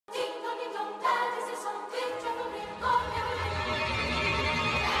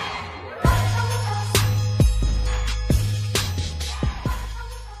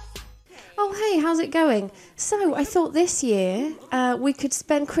how's it going? So, I thought this year we could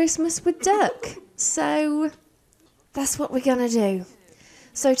spend Christmas with Durk. So, that's what we're going to do.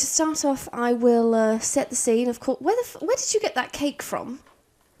 So, to start off, I will set the scene. Of course, where did you get that cake from?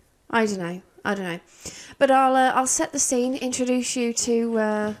 I don't know. But I'll set the scene, introduce you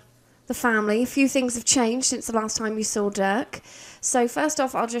to the family. A few things have changed since the last time you saw Durk. So, first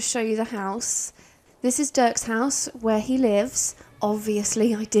off, I'll just show you the house. This is Durk's house, where he lives.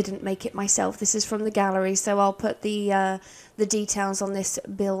 Obviously, I didn't make it myself. This is from the gallery, so I'll put the details on this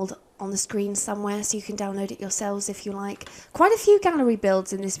build on the screen somewhere, so you can download it yourselves if you like. Quite a few gallery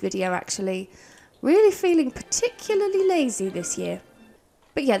builds in this video, actually. Really feeling particularly lazy this year.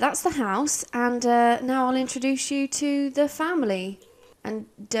 But yeah, that's the house, and now I'll introduce you to the family. And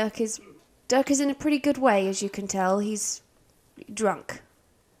Durk is in a pretty good way, as you can tell. He's drunk.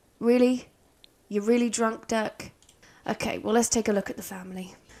 Really? You're really drunk, Durk? Okay, well, let's take a look at the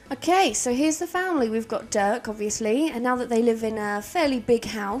family. Okay, so here's the family. We've got Durk, obviously, and now that they live in a fairly big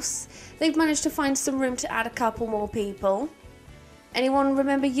house, they've managed to find some room to add a couple more people. Anyone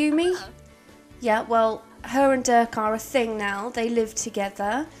remember Yumi? Yeah, well, her and Durk are a thing now. They live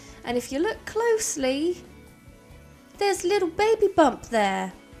together, and if you look closely, there's a little baby bump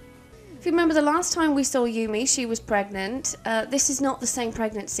there. If you remember the last time we saw Yumi, she was pregnant. This is not the same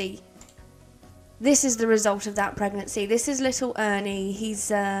pregnancy. This is the result of that pregnancy. This is little Ernie. He's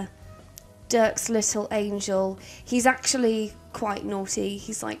Durk's little angel. He's actually quite naughty.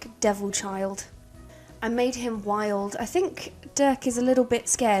 He's like a devil child. I made him wild. I think Durk is a little bit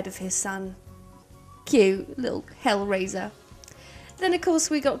scared of his son. Cute, little hellraiser. Then of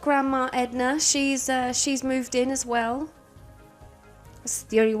course we got Grandma Edna. She's moved in as well. That's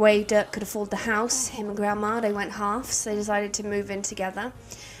the only way Durk could afford the house. Him and Grandma, they went halves. They decided to move in together.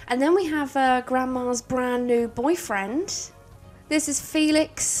 And then we have Grandma's brand new boyfriend. This is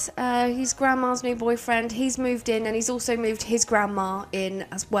Felix. He's Grandma's new boyfriend. He's moved in, and he's also moved his grandma in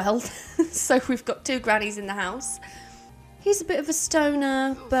as well. So we've got two grannies in the house. He's a bit of a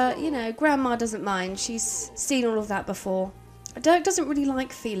stoner, but, you know, Grandma doesn't mind. She's seen all of that before. Durk doesn't really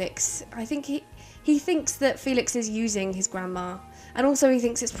like Felix. I think he thinks that Felix is using his grandma. And also he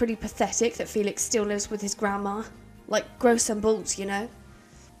thinks it's pretty pathetic that Felix still lives with his grandma. Like, grow some balls, you know?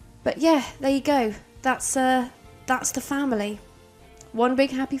 But yeah, there you go. That's the family. One big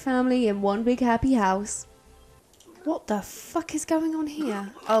happy family in one big happy house. What the fuck is going on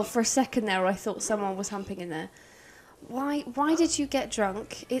here? Oh, for a second there I thought someone was humping in there. Why did you get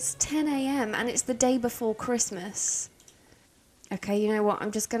drunk? It's 10 AM and it's the day before Christmas. Okay, you know what?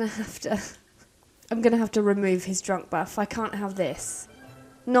 I'm gonna have to remove his drunk buff. I can't have this.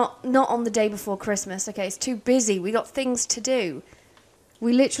 Not on the day before Christmas. Okay, it's too busy. We got things to do.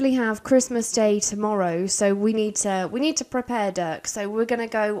 We literally have Christmas Day tomorrow, so we need to prepare Durk. So we're gonna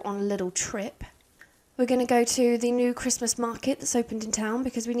go on a little trip. We're gonna go to the new Christmas market that's opened in town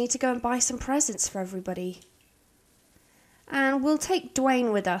because we need to go and buy some presents for everybody. And we'll take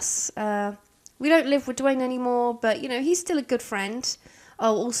Dwayne with us. We don't live with Dwayne anymore, but you know he's still a good friend.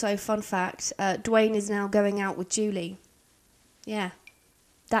 Oh, also fun fact: Dwayne is now going out with Julie. Yeah,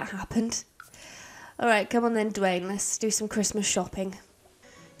 that happened. All right, come on then, Dwayne. Let's do some Christmas shopping.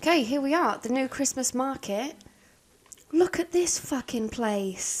 Okay, here we are at the new Christmas market. Look at this fucking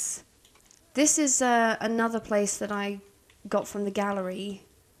place. This is another place that I got from the gallery.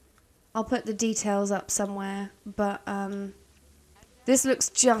 I'll put the details up somewhere, but this looks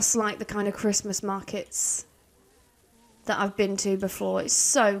just like the kind of Christmas markets that I've been to before. It's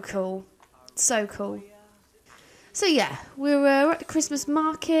so cool. So cool. So yeah, we're at the Christmas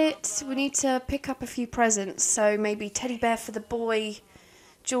market. We need to pick up a few presents. So maybe teddy bear for the boy,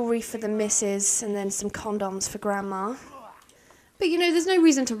 jewellery for the missus, and then some condoms for Grandma. But you know, there's no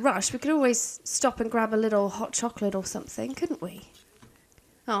reason to rush. We could always stop and grab a little hot chocolate or something, couldn't we?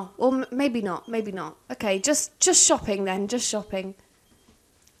 Oh, or maybe not, maybe not. Okay, just shopping then, just shopping.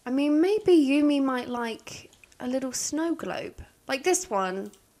 I mean, maybe Yumi might like a little snow globe. Like this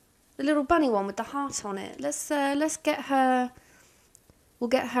one. The little bunny one with the heart on it. Let's get her... We'll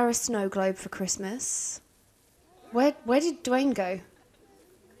get her a snow globe for Christmas. Where did Dwayne go?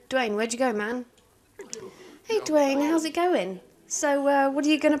 Dwayne, where'd you go, man? Hey, Dwayne, how's it going? So, what are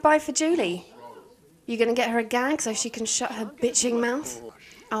you going to buy for Julie? You going to get her a gag so she can shut her bitching mouth?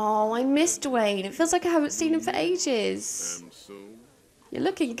 Oh, I miss Dwayne. It feels like I haven't seen him for ages. You're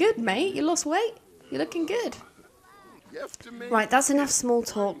looking good, mate. You lost weight. You're looking good. Right, that's enough small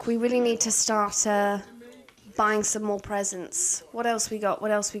talk. We really need to start buying some more presents. What else we got?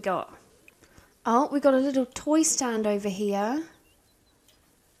 What else we got? Oh, we got a little toy stand over here.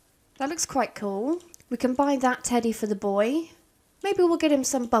 That looks quite cool. We can buy that teddy for the boy. Maybe we'll get him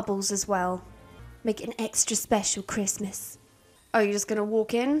some bubbles as well. Make it an extra special Christmas. Oh, you're just gonna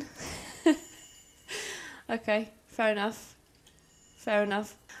walk in? Okay, fair enough. Fair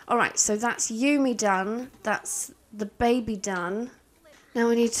enough. Alright, so that's Yumi done. That's the baby done. Now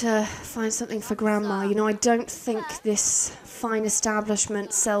we need to find something for Grandma. You know, I don't think this fine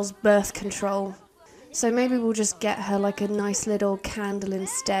establishment sells birth control. So maybe we'll just get her like a nice little candle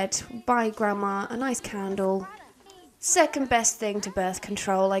instead. Buy Grandma a nice candle. Second best thing to birth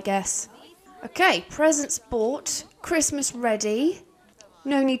control, I guess. Okay, presents bought. Christmas ready.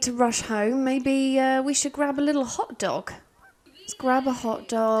 No need to rush home. Maybe we should grab a little hot dog. Let's grab a hot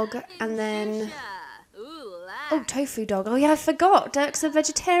dog and then... Oh, tofu dog. Oh yeah, I forgot. Dirk's a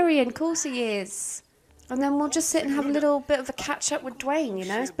vegetarian. Of course he is. And then we'll just sit and have a little bit of a catch up with Dwayne, you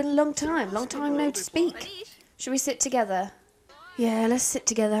know. It's been a long time no to speak. Should we sit together? Yeah, let's sit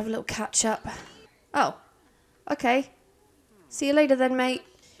together, have a little catch up. Oh, okay. See you later then, mate.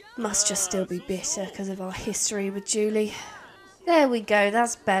 Must just still be bitter because of our history with Julie. There we go,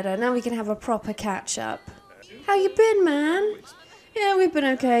 that's better. Now we can have a proper catch up. How you been, man? Yeah, we've been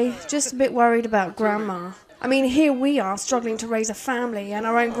okay. Just a bit worried about Grandma. I mean, here we are, struggling to raise a family, and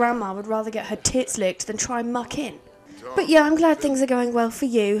our own Grandma would rather get her tits licked than try and muck in. But yeah, I'm glad things are going well for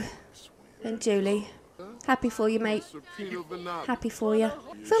you. And Julie. Happy for you, mate. Happy for you.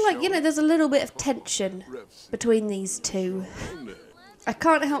 I feel like, you know, there's a little bit of tension between these two. I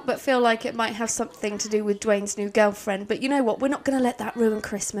can't help but feel like it might have something to do with Dwayne's new girlfriend, but you know what, we're not going to let that ruin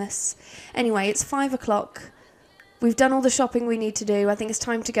Christmas. Anyway, it's 5 o'clock. We've done all the shopping we need to do. I think it's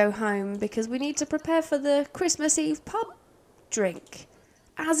time to go home because we need to prepare for the Christmas Eve pub drink.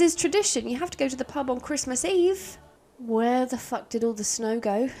 As is tradition, you have to go to the pub on Christmas Eve. Where the fuck did all the snow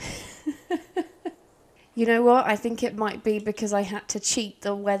go? You know what? I think it might be because I had to cheat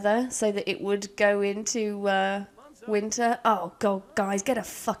the weather so that it would go into winter. Oh, God, guys, get a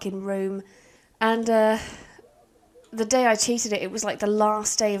fucking room. And the day I cheated it, it was like the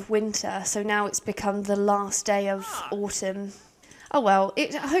last day of winter, so now it's become the last day of autumn. Oh well,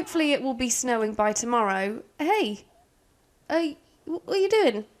 hopefully it will be snowing by tomorrow. Hey, what are you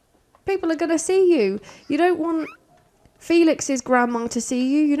doing? People are going to see you. You don't want Felix's grandma to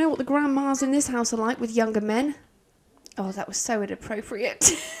see you. You know what the grandmas in this house are like with younger men. Oh, that was so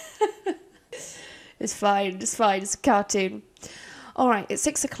inappropriate. It's fine, it's fine, it's a cartoon. Alright, it's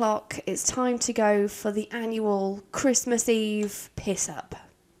 6 o'clock. It's time to go for the annual Christmas Eve piss up.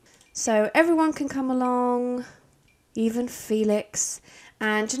 So everyone can come along, even Felix.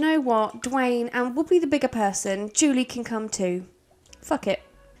 And you know what? Dwayne, and we'll be the bigger person, Julie can come too. Fuck it.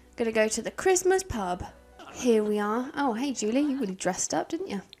 Gonna go to the Christmas pub. Here we are. Oh, hey Julie, you really dressed up, didn't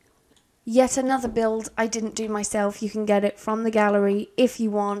you? Yet another build I didn't do myself. You can get it from the gallery if you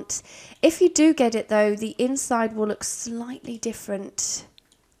want. If you do get it though, the inside will look slightly different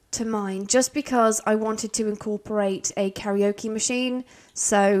to mine, just because I wanted to incorporate a karaoke machine.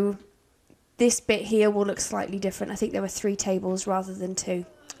 So this bit here will look slightly different. I think there were 3 tables rather than 2.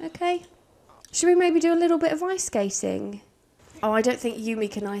 Okay. Should we maybe do a little bit of ice skating? Oh, I don't think Yumi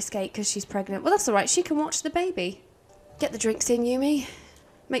can ice skate because she's pregnant. Well, that's all right. She can watch the baby. Get the drinks in, Yumi.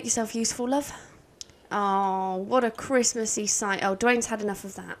 Make yourself useful, love. Oh, what a Christmassy sight. Oh, Dwayne's had enough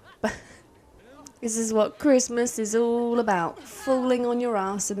of that. This is what Christmas is all about. Falling on your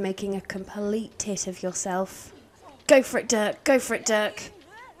ass and making a complete tit of yourself. Go for it, Dirk. Go for it, Dirk.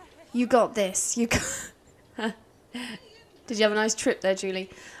 You got this. You got... Did you have a nice trip there, Julie?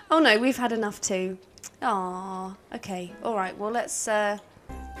 Oh, no, we've had enough too. Aw, okay. All right, well, let's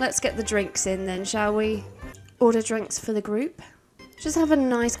get the drinks in then, shall we? Order drinks for the group. Just have a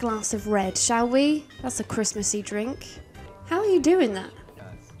nice glass of red, shall we? That's a Christmassy drink. How are you doing that?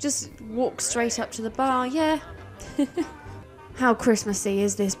 Just walk straight up to the bar, yeah. How Christmassy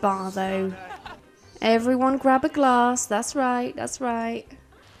is this bar, though? Everyone grab a glass. That's right, that's right.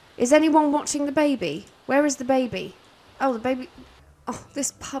 Is anyone watching the baby? Where is the baby? Oh, the baby... Oh,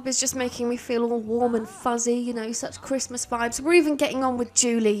 this pub is just making me feel all warm and fuzzy, you know, such Christmas vibes. We're even getting on with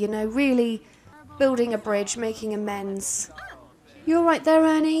Julie, you know, really building a bridge, making amends. You all right there,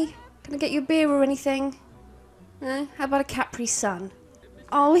 Ernie? Can I get you a beer or anything? How about a Capri Sun?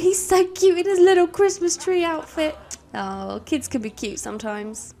 Oh, he's so cute in his little Christmas tree outfit. Oh, kids can be cute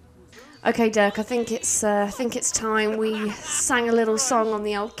sometimes. Okay, Dirk, I think it's time we sang a little song on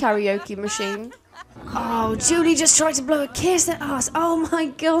the old karaoke machine. Oh, Julie just tried to blow a kiss at us. Oh my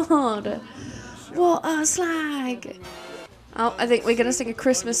God. What a slag. Oh, I think we're going to sing a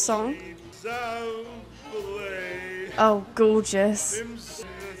Christmas song. Oh, gorgeous.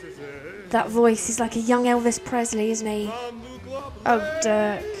 That voice is like a young Elvis Presley, isn't he? Oh,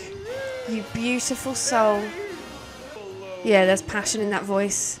 Dirk. You beautiful soul. Yeah, there's passion in that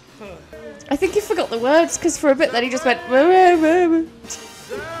voice. I think he forgot the words because for a bit then he just went.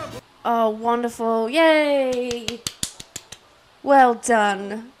 Oh, wonderful. Yay. Well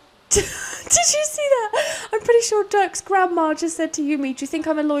done. Did you see that? I'm pretty sure Durk's grandma just said to Yumi, do you think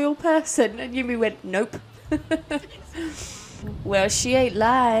I'm a loyal person? And Yumi went, nope. Well, she ain't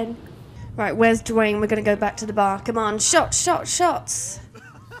lying. Right, where's Dwayne? We're going to go back to the bar. Come on, shots, shots, shots.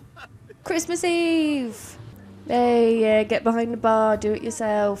 Christmas Eve. Hey, yeah, get behind the bar, do it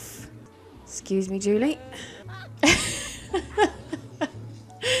yourself. Excuse me, Julie.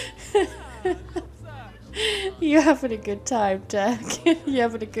 You're having a good time, Dirk. You're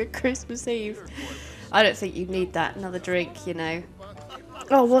having a good Christmas Eve. I don't think you need that. Another drink, you know.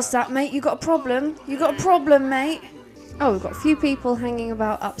 Oh, what's that, mate? You got a problem? You got a problem, mate? Oh, we've got a few people hanging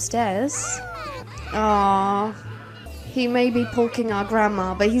about upstairs. Aww. He may be porking our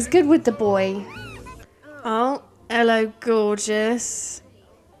grandma, but he's good with the boy. Oh, hello, gorgeous.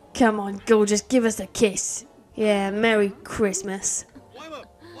 Come on, gorgeous, give us a kiss. Yeah, Merry Christmas.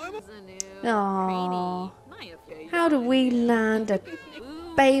 Aww. How do we land a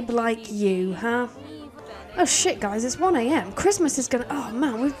babe like you, huh? Oh shit, guys, it's 1 AM. Christmas is gonna... Oh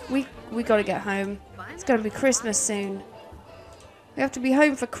man, we gotta get home. It's gonna be Christmas soon. We have to be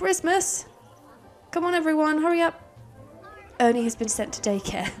home for Christmas. Come on, everyone, hurry up. Ernie has been sent to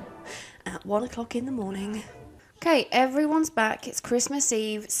daycare at 1 o'clock in the morning. Okay, everyone's back. It's Christmas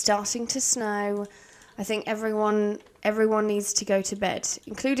Eve. It's starting to snow. I think everyone needs to go to bed,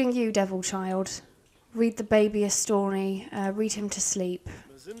 including you, devil child. Read the baby a story. Read him to sleep.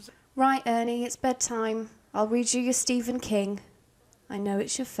 Right, Ernie, it's bedtime. I'll read you your Stephen King. I know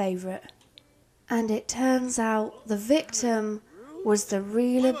it's your favourite. And it turns out the victim was the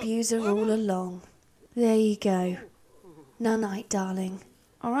real abuser all along. There you go. Night-night, darling.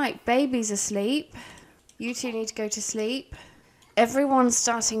 All right, baby's asleep. You two need to go to sleep. Everyone's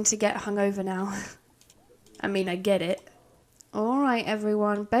starting to get hungover now. I mean, I get it. All right,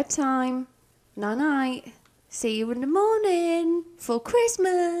 everyone, bedtime. Night-night. See you in the morning for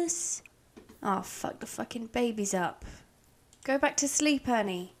Christmas. Oh, fuck, the fucking baby's up. Go back to sleep,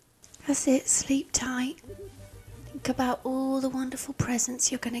 Ernie. That's it, sleep tight. Think about all the wonderful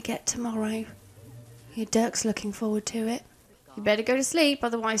presents you're going to get tomorrow. Your Dirk's looking forward to it. You better go to sleep,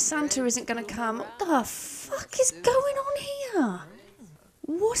 otherwise Santa isn't going to come. What the fuck is going on here?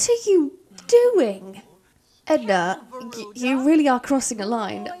 What are you doing? Edna, you really are crossing a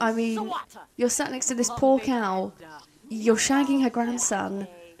line. I mean, you're sat next to this poor cow. You're shagging her grandson.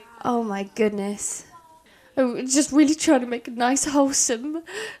 Oh my goodness. Oh, just really trying to make a nice, wholesome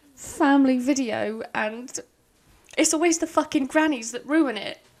family video, and it's always the fucking grannies that ruin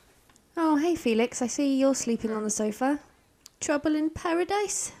it. Oh, hey Felix, I see you're sleeping on the sofa. Trouble in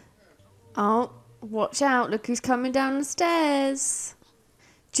paradise? Oh, watch out, look who's coming down the stairs.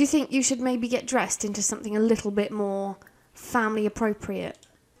 Do you think you should maybe get dressed into something a little bit more family appropriate?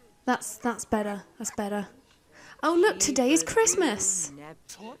 That's better, that's better. Oh look, today is Christmas.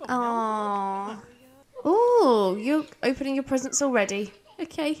 Aww. Oh, you're opening your presents already.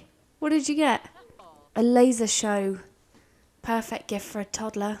 Okay, what did you get? A laser show. Perfect gift for a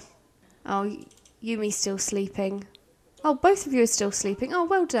toddler. Oh, Yumi's still sleeping. Oh, both of you are still sleeping. Oh,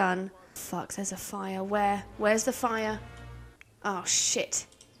 well done. Fuck, there's a fire. Where? Where's the fire? Oh, shit.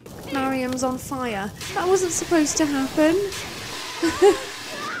 Mariam's on fire. That wasn't supposed to happen.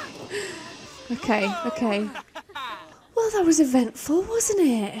 Okay. Well, that was eventful, wasn't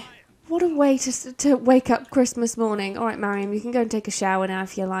it? What a way to wake up Christmas morning. All right, Mariam, you can go and take a shower now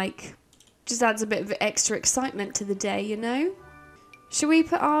if you like. Just adds a bit of extra excitement to the day, you know? Shall we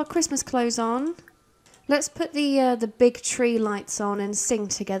put our Christmas clothes on? Let's put the big tree lights on and sing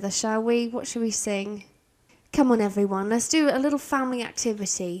together, shall we? What shall we sing? Come on, everyone. Let's do a little family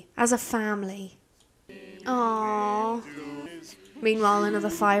activity as a family. Aww. Meanwhile, another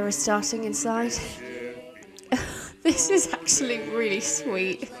fire is starting inside. This is actually really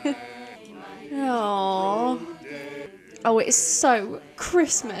sweet. Aww. Oh, it's so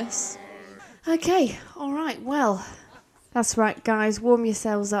Christmas. Okay, alright, well. That's right, guys. Warm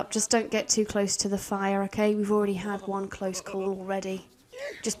yourselves up. Just don't get too close to the fire, okay? We've already had one close call already.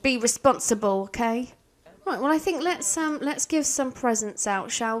 Just be responsible, okay? Right, well, I think let's give some presents out,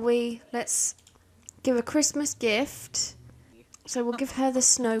 shall we? Let's give a Christmas gift. So we'll give her the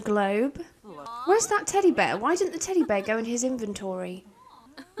snow globe. Where's that teddy bear? Why didn't the teddy bear go in his inventory?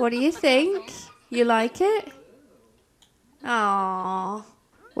 What do you think? You like it? Aww.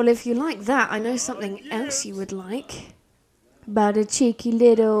 Well, if you like that, I know something else you would like. About a cheeky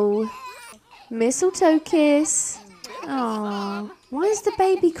little mistletoe kiss. Aww. Why is the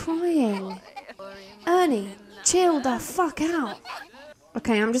baby crying? Ernie, chill the fuck out.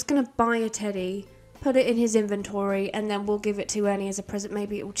 Okay, I'm just going to buy a teddy, put it in his inventory, and then we'll give it to Ernie as a present.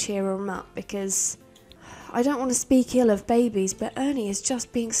 Maybe it will cheer him up, because I don't want to speak ill of babies, but Ernie is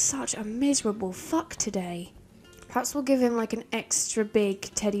just being such a miserable fuck today. Perhaps we'll give him like an extra big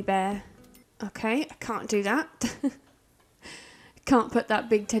teddy bear. Okay, I can't do that. Can't put that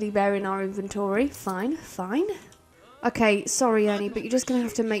big teddy bear in our inventory. Fine, fine. Okay, sorry Ernie, but you're just going to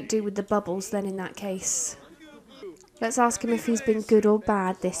have to make do with the bubbles then in that case. Let's ask him if he's been good or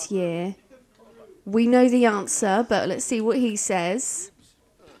bad this year. We know the answer, but let's see what he says.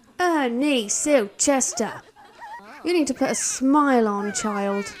 Ernie Silchester. You need to put a smile on,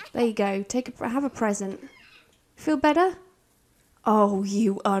 child. There you go. Have a present. Feel better? Oh,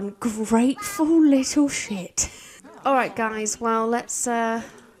 you ungrateful little shit. Alright guys, well let's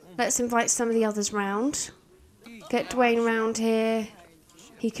invite some of the others round. Get Dwayne round here.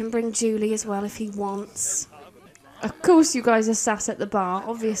 He can bring Julie as well if he wants. Of course you guys are sat at the bar,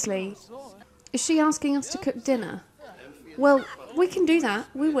 obviously. Is she asking us to cook dinner? Well, we can do that.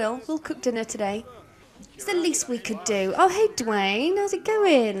 We will. We'll cook dinner today. It's the least we could do. Oh, hey Dwayne, how's it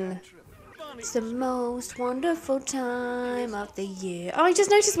going? It's the most wonderful time of the year. Oh, I just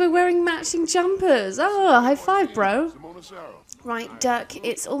noticed we're wearing matching jumpers. Oh, high five, bro. Right, Dirk,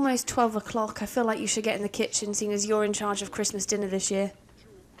 it's almost 12 o'clock. I feel like you should get in the kitchen, seeing as you're in charge of Christmas dinner this year.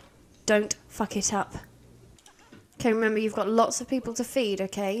 Don't fuck it up. Okay, remember, you've got lots of people to feed,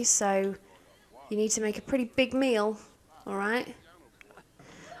 okay? So you need to make a pretty big meal, alright?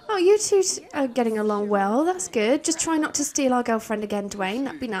 Oh, you two are getting along well. That's good. Just try not to steal our girlfriend again, Dwayne.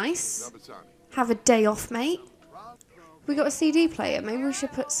 That'd be nice. Have a day off, mate. We got a CD player. Maybe we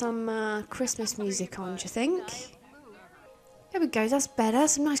should put some Christmas music on, do you think? There we go. That's better.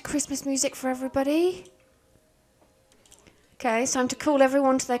 Some nice Christmas music for everybody. Okay, it's time to call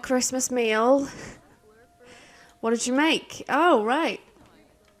everyone to their Christmas meal. What did you make? Oh, right.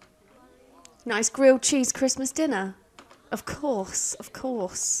 Nice grilled cheese Christmas dinner. Of course, of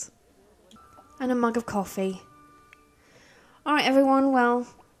course. And a mug of coffee. Alright, everyone, well,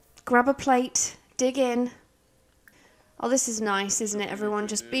 grab a plate, dig in. Oh, this is nice, isn't it, everyone?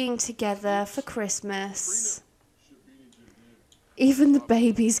 Just being together for Christmas. Even the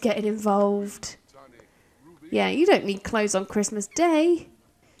baby's getting involved. Yeah, you don't need clothes on Christmas Day.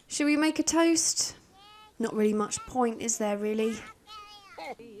 Should we make a toast? Not really much point, is there, really?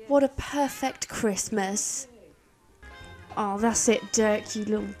 What a perfect Christmas. Oh, that's it, Dirk, you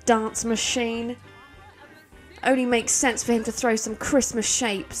little dance machine. Only makes sense for him to throw some Christmas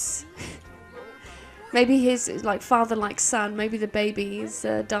shapes. Maybe his, like, father like son, maybe the baby is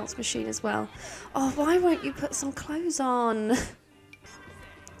a dance machine as well. Oh, why won't you put some clothes on?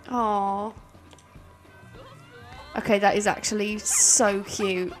 Oh. Okay, that is actually so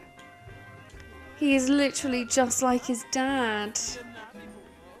cute. He is literally just like his dad.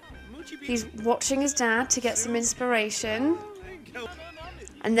 He's watching his dad to get some inspiration.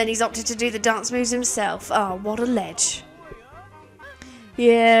 And then he's opted to do the dance moves himself. Oh, what a ledge.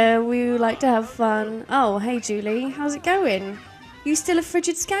 Yeah, we like to have fun. Oh, hey Julie, how's it going? You still a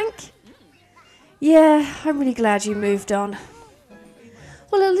frigid skank? Yeah, I'm really glad you moved on.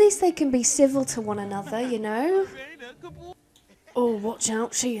 Well, at least they can be civil to one another, you know? Oh, watch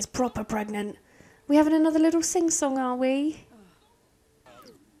out, she is proper pregnant. We having another little sing-song, are we?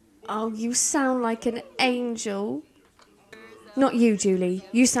 Oh, you sound like an angel. Not you, Julie.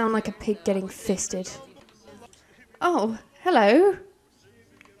 You sound like a pig getting fisted. Oh, hello.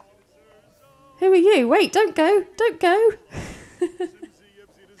 Who are you? Wait, don't go. Don't go.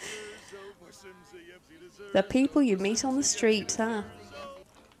 The people you meet on the street, huh?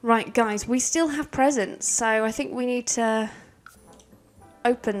 Right, guys, we still have presents, so I think we need to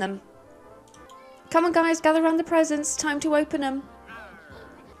open them. Come on, guys, gather around the presents. Time to open them.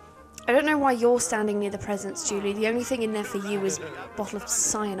 I don't know why you're standing near the presents, Julie. The only thing in there for you is a bottle of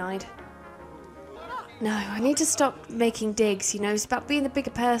cyanide. No, I need to stop making digs, you know. It's about being the bigger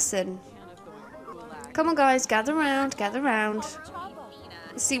person. Come on, guys, gather round, gather round.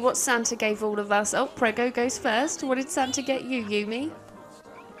 Let's see what Santa gave all of us. Oh, Prego goes first. What did Santa get you, Yumi?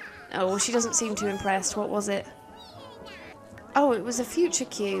 Oh, well, she doesn't seem too impressed. What was it? Oh, it was a future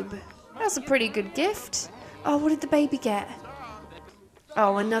cube. That's a pretty good gift. Oh, what did the baby get?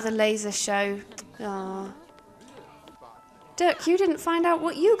 Oh, another laser show. Oh. Dirk, you didn't find out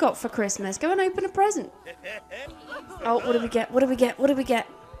what you got for Christmas. Go and open a present. Oh, what did we get? What did we get? What did we get?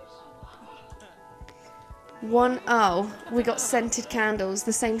 Oh, we got scented candles.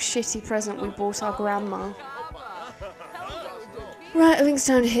 The same shitty present we bought our grandma. Right, I think it's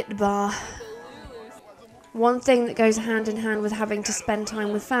time to hit the bar. One thing that goes hand in hand with having to spend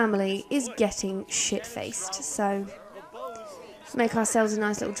time with family is getting shit-faced. So, Make ourselves a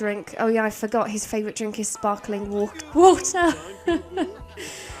nice little drink. Oh yeah, I forgot his favourite drink is sparkling water.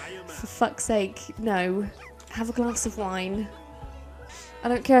 For fuck's sake, no. Have a glass of wine. I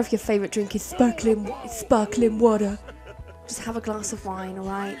don't care if your favourite drink is sparkling water. Just have a glass of wine,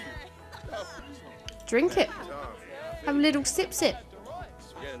 alright? Drink it. Have a little sip.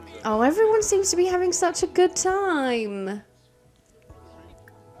 Oh, everyone seems to be having such a good time.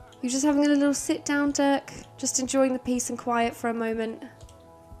 You just having a little sit down, Durk? Just enjoying the peace and quiet for a moment?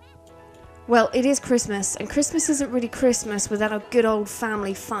 Well, it is Christmas, and Christmas isn't really Christmas without a good old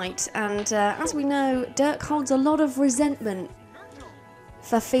family fight. And as we know, Durk holds a lot of resentment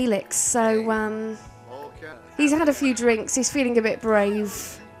for Felix, so he's had a few drinks, he's feeling a bit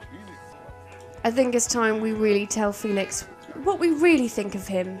brave. I think it's time we really tell Felix what we really think of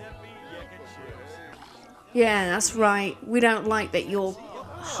him. Yeah, that's right, we don't like that you're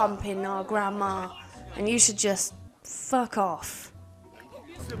humping our grandma, and you should just fuck off.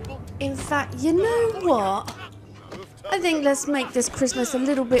 In fact, you know what? I think let's make this Christmas a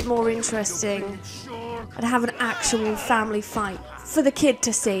little bit more interesting and have an actual family fight for the kid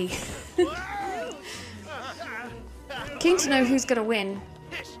to see. Keen to know who's gonna win.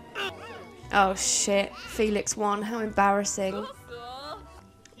 Oh shit, Felix won, how embarrassing.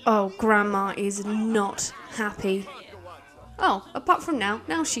 Oh, Grandma is not happy. Oh, apart from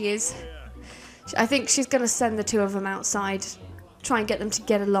now she is. I think she's gonna send the two of them outside. Try and get them to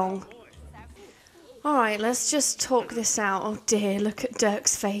get along. Alright, let's just talk this out. Oh dear, look at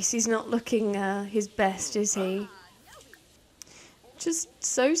Durk's face. He's not looking his best, is he? Just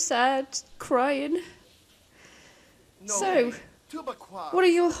so sad, crying. So, what are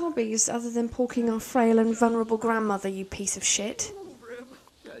your hobbies other than porking our frail and vulnerable grandmother, you piece of shit?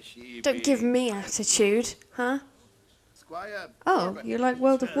 Don't give me attitude, huh? Oh, you like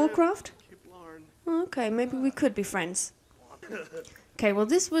World of Warcraft? Okay, maybe we could be friends. Okay, well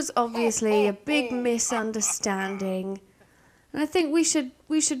this was obviously a big misunderstanding. And I think we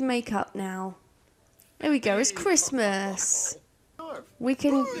should make up now. There we go, it's Christmas. We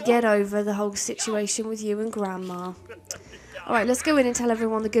can get over the whole situation with you and Grandma. Alright, let's go in and tell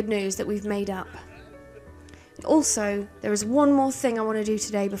everyone the good news that we've made up. Also, there is one more thing I want to do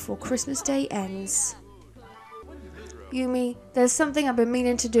today before Christmas Day ends. Yumi, there's something I've been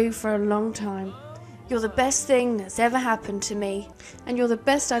meaning to do for a long time. You're the best thing that's ever happened to me. And you're the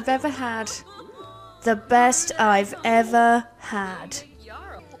best I've ever had. The best I've ever had.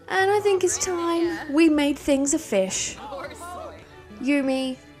 And I think it's time we made things a fish.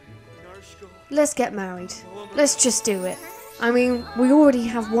 Yumi, let's get married. Let's just do it. I mean, we already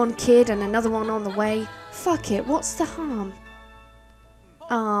have one kid and another one on the way. Fuck it, what's the harm?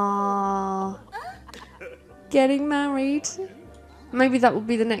 Aww. Getting married. Maybe that will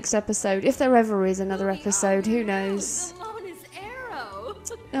be the next episode. If there ever is another episode, who knows?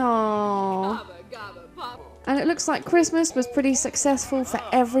 Aww. And it looks like Christmas was pretty successful for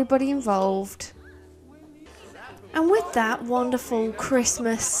everybody involved. And with that wonderful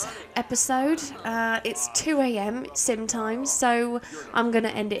Christmas episode, it's 2 AM sim time, so I'm going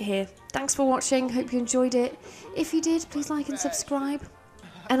to end it here. Thanks for watching, hope you enjoyed it. If you did, please like and subscribe.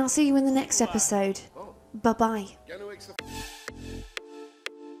 And I'll see you in the next episode. Bye-bye.